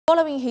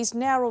Following his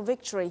narrow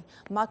victory,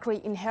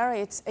 Macri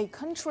inherits a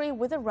country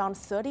with around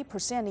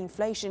 30%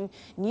 inflation,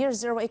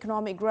 near-zero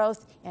economic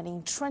growth, and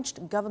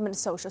entrenched government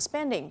social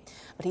spending.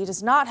 But he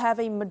does not have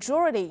a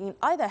majority in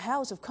either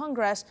house of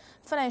Congress.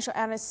 Financial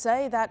analysts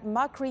say that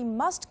Macri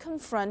must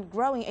confront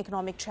growing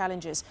economic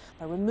challenges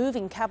by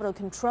removing capital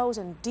controls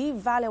and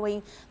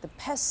devaluing the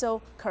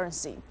peso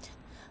currency.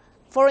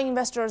 Foreign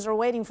investors are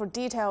waiting for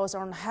details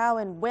on how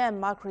and when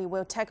Macri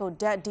will tackle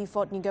debt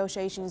default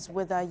negotiations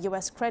with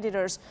U.S.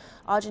 creditors.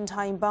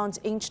 Argentine bonds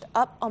inched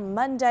up on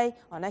Monday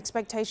on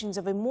expectations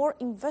of a more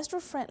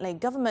investor-friendly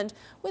government,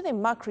 with a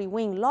Macri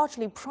win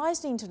largely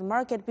priced into the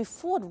market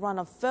before the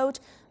runoff vote,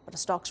 but the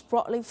stocks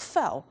broadly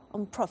fell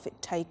on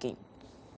profit-taking.